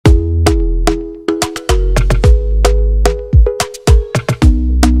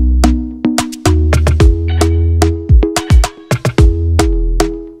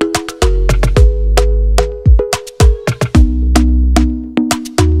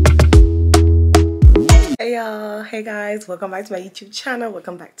Hey y'all, hey guys, welcome back to my YouTube channel.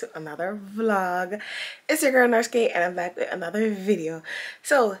 Welcome back to another vlog. It's your girl Nurse-K and I'm back with another video.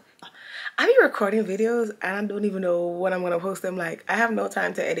 So I be recording videos and I don't even know when I'm gonna post them. Like, I have no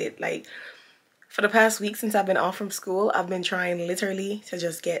time to edit. Like, for the past week since I've been off from school, I've been trying literally to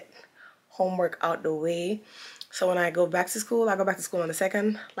just get homework out the way. So when I go back to school, I go back to school on the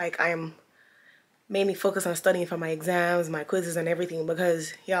 2nd. Like, I am mainly focused on studying for my exams, my quizzes and everything,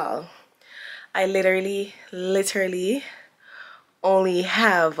 because y'all, I literally only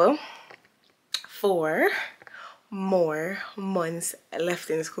have 4 more months left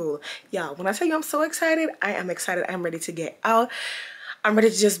in school. Y'all, when I tell you I'm so excited, I am excited. I'm ready to get out. I'm ready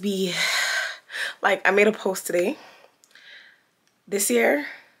to just be like, I made a post today. This year,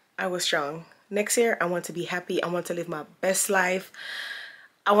 I was strong. Next year, I want to be happy. I want to live my best life.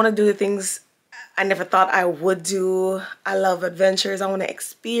 I want to do the things I never thought I would do. I love adventures. I want to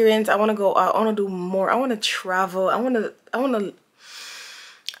experience. I want to go out. I want to do more. I want to travel. I want to,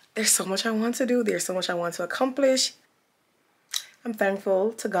 there's so much I want to do. There's so much I want to accomplish. I'm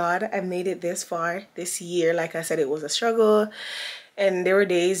thankful to God I made it this far this year. Like I said, it was a struggle. And there were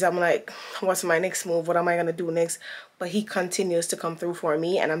days I'm like, what's my next move? What am I going to do next? But he continues to come through for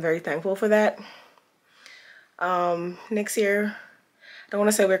me. And I'm very thankful for that. Next year, I don't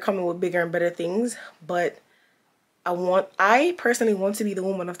want to say we're coming with bigger and better things, but I personally want to be the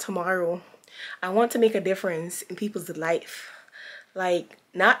woman of tomorrow. I want to make a difference in people's life. Like,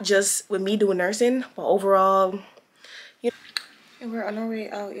 not just with me doing nursing, but overall, you know. And we're on our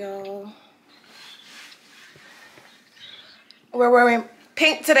way out, y'all. We're wearing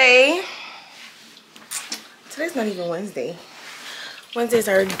pink today. Today's not even Wednesday. Wednesdays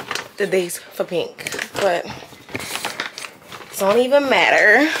are the days for pink, but it don't even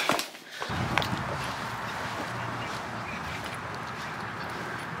matter.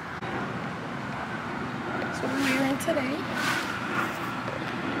 That's what I'm wearing today.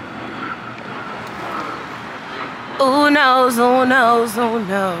 Who knows, who knows, who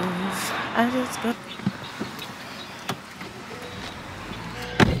knows. I just got...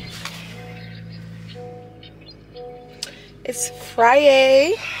 It's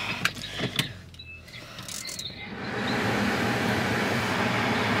Friday.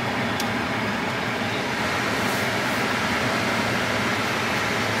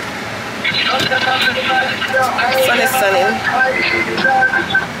 Sun is sunny.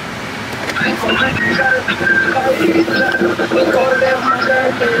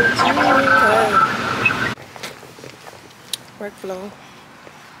 Workflow.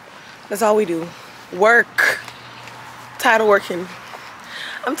 That's all we do. Work. Tired of working.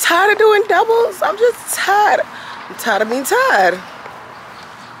 I'm tired of doing doubles. I'm just tired. I'm tired of being tired.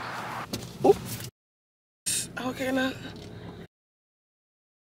 Oop. Okay, now.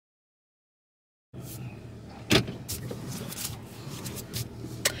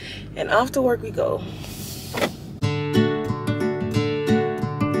 And off to work we go.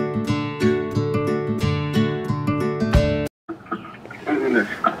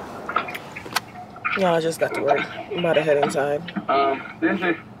 Y'all, I just got to work. I'm about to head inside.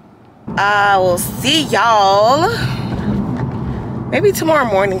 I will see y'all maybe tomorrow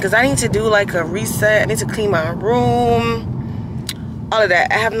morning, because I need to do like a reset. I need to clean my room. All of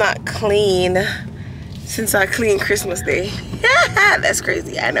that. I have not cleaned since I cleaned Christmas Day. That's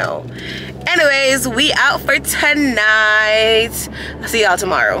crazy, I know. Anyways, we out for tonight. I'll see y'all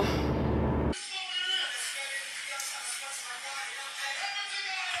tomorrow.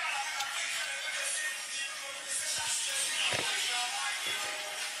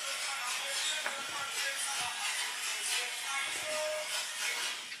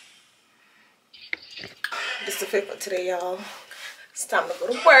 This is the fit for today, y'all. It's time to go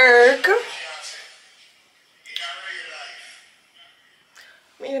to work.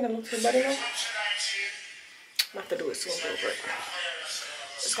 Maybe that looks better now. I'm gonna have to do it soon, but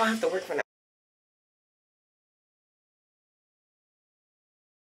it's gonna have to work for now.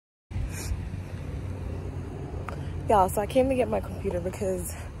 Y'all, so I came to get my computer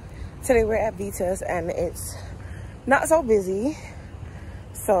because today we're at Vita's and it's not so busy.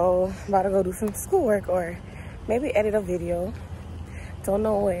 So I'm about to go do some schoolwork or maybe edit a video. Don't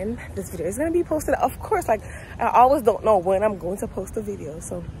know when this video is gonna be posted. Of course, like, I always don't know when I'm going to post a video.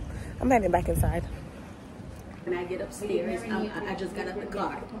 So I'm heading back inside. When I get upstairs, I just got out the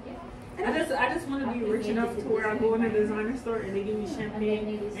car. I just want to be rich enough to where I go in a designer store and they give me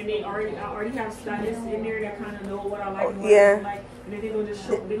champagne and I already have stylists in there that kind of know what I like and what I don't like, and then they gonna just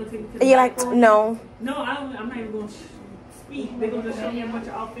show, they gonna take me to the you're like, no. No, I'm not even gonna speak. They gonna just show me a bunch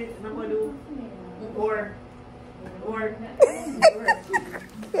of outfits and I'm gonna do or Let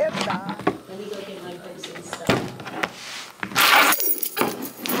me go get my purses.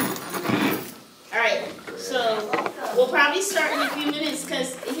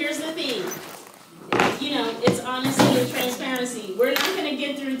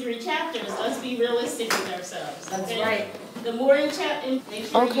 chapters. Let's be realistic with ourselves. That's right. The more in chapter, make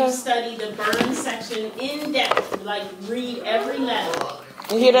sure you study the burn section in depth. Like read every letter.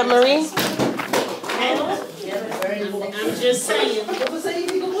 You hear that, Marie? I'm just saying.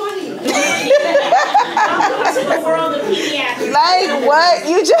 To the world of pediatrics. Like what?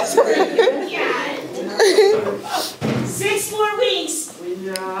 You just 6 more weeks.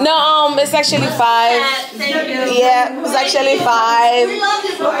 No, it's actually 5. Yeah, it's actually 5.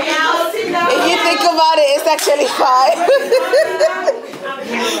 If you think about it, it's actually 5.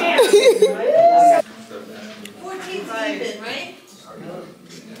 14th even, right?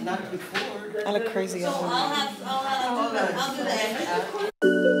 Not before. I look crazy. So I'll do that.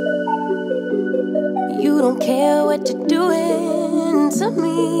 You don't care what you're doing to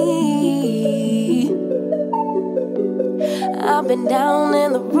me. I've been down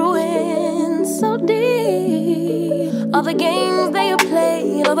in the ruins so deep. All the games that you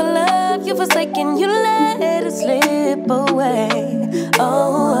played, all the love you forsaken, you let it slip away.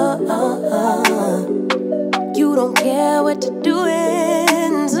 You don't care what you're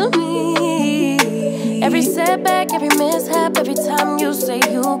doing to me. Every setback, every mishap, every time you say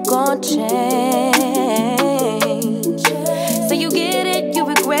you gon' change. Say you get it, you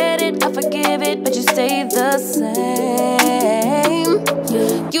regret it, I forgive it, but you stay the same.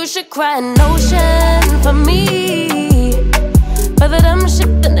 You should cry an ocean for me, for the dumb shit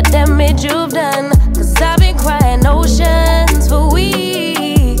and the damage you've done. Cause I've been crying oceans for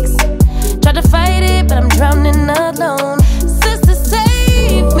weeks. Tried to fight it, but I'm drowning alone. Sister,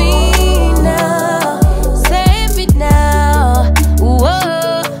 save me now. Save me now.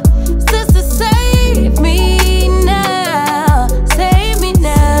 Whoa. Sister, save me now. Save me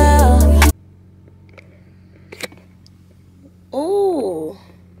now. Ooh.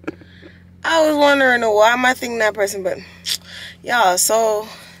 I was wondering why am I thinking that person, but y'all, so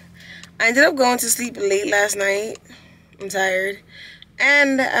I ended up going to sleep late last night. I'm tired.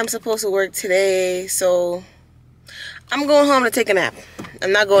 And I'm supposed to work today, so I'm going home to take a nap.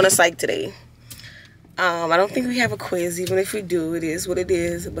 I'm not going to psych today. I don't think we have a quiz. Even if we do, it is what it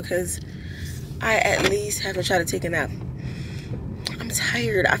is, because I at least have to try to take a nap. I'm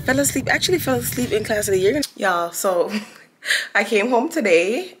tired. I actually fell asleep in class today. Y'all, so I came home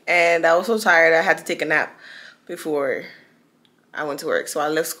today and I was so tired I had to take a nap before I went to work. So I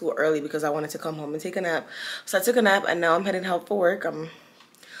left school early because I wanted to come home and take a nap. So I took a nap and now I'm heading out for work. I'm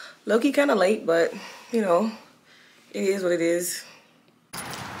low-key kind of late, but you know, it is what it is.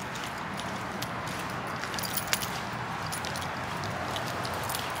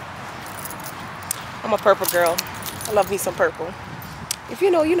 I'm a purple girl. I love me some purple. If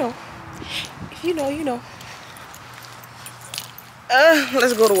you know, you know. If you know, you know.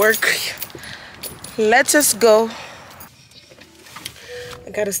 Let's go to work. Let us go. I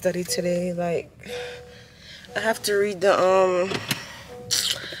gotta study today. Like, I have to read the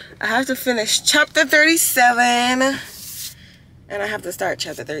I have to finish chapter 37 and I have to start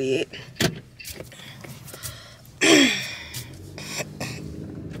chapter 38.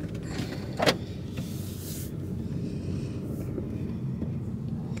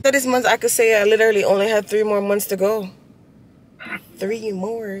 So this month I could say I literally only have 3 more months to go. 3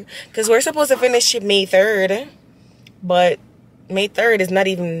 more, because we're supposed to finish May 3rd, but May 3rd is not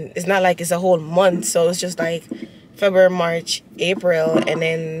even, it's not like it's a whole month, so it's just like February, March, April, and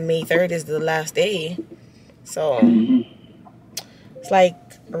then May 3rd is the last day. So it's like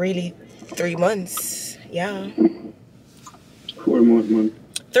really 3 months. Yeah, 4 more months.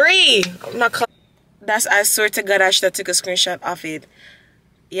 3. I'm not. That's, I swear to God, I should have took a screenshot of it.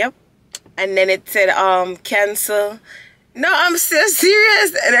 Yep. And then it said cancel. No, I'm still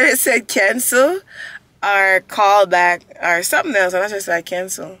serious. And then it said cancel or call back or something else. And I just said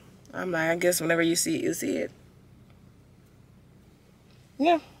cancel. I'm like, I guess whenever you see it, you see it.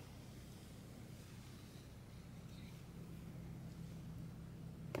 Yeah.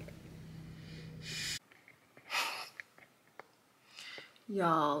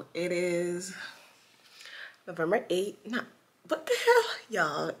 Y'all, it is November 8th. Nah, what the hell?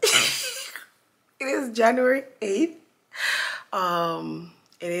 Y'all. It is January 8th.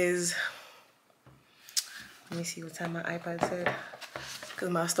 It is, let me see what time my iPad said, because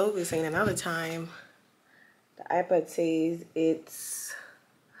my stove is saying another time. The iPad says it's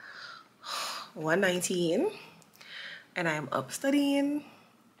 1:19 and I am up studying.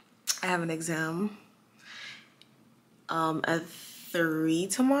 I have an exam at 3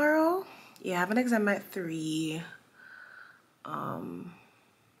 tomorrow. Yeah, I have an exam at 3.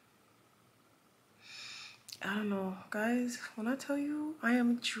 I don't know, guys, when I tell you I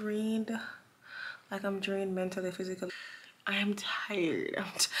am drained, like I'm drained mentally, physically. I am tired.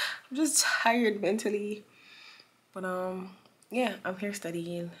 I'm just tired mentally. But yeah, I'm here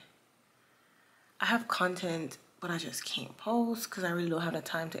studying. I have content, but I just can't post because I really don't have the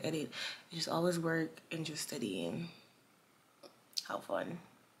time to edit. I just always work and just studying. How fun.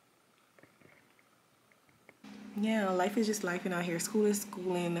 Yeah, life is just life out here. School is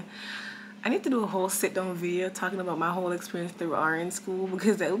schooling. I need to do a whole sit down video talking about my whole experience through RN school,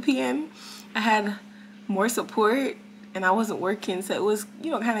 because the LPN, I had more support and I wasn't working, so it was,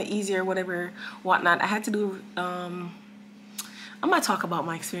 you know, kind of easier, whatever, whatnot. I had to do, I'm gonna talk about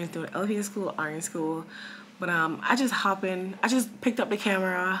my experience through LPN school, RN school, but I just picked up the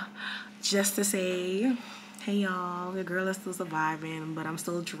camera just to say, hey y'all, the girl is still surviving, but I'm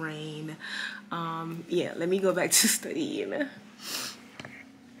still drained. Yeah, let me go back to studying.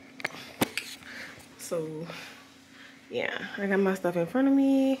 So yeah, I got my stuff in front of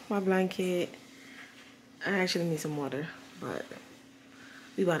me, my blanket. I actually need some water, but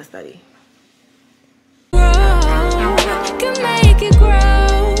we about to study. Can make it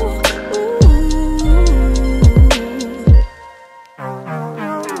grow.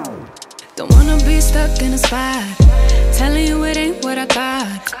 Don't wanna be stuck in a spot, telling you it ain't what I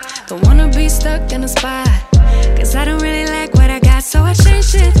thought. Don't wanna be stuck in a spot, cause I don't really like what I got, so I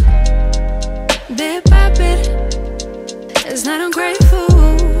changed it bit by bit. It's not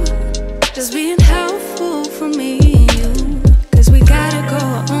ungrateful, just being helpful for me and you, cause we gotta go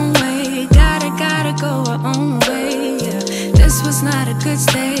our own way, gotta go our own way, yeah. This was not a good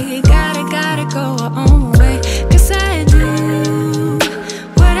stay, gotta go our own way, cause I do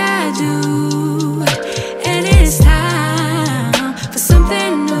what I do, and it's time for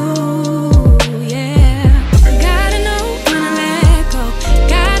something new, yeah. Gotta know when to let go,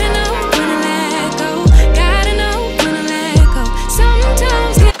 gotta know when to let go, gotta know when to let go.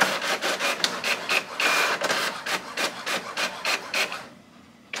 Sometimes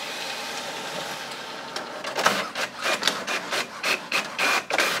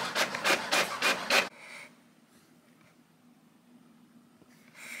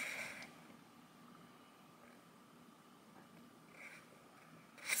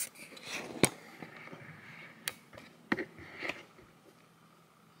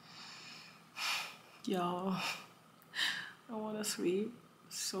Y'all, I want to sleep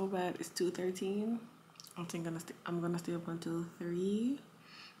so bad. It's 2:13. I'm gonna stay up until 3.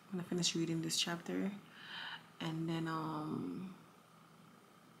 I'm gonna finish reading this chapter, and then I'm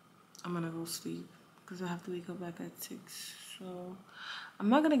gonna go sleep because I have to wake up back at 6. So I'm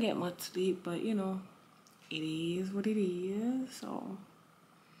not gonna get much sleep, but you know, it is what it is. So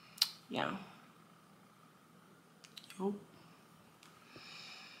yeah. Yup.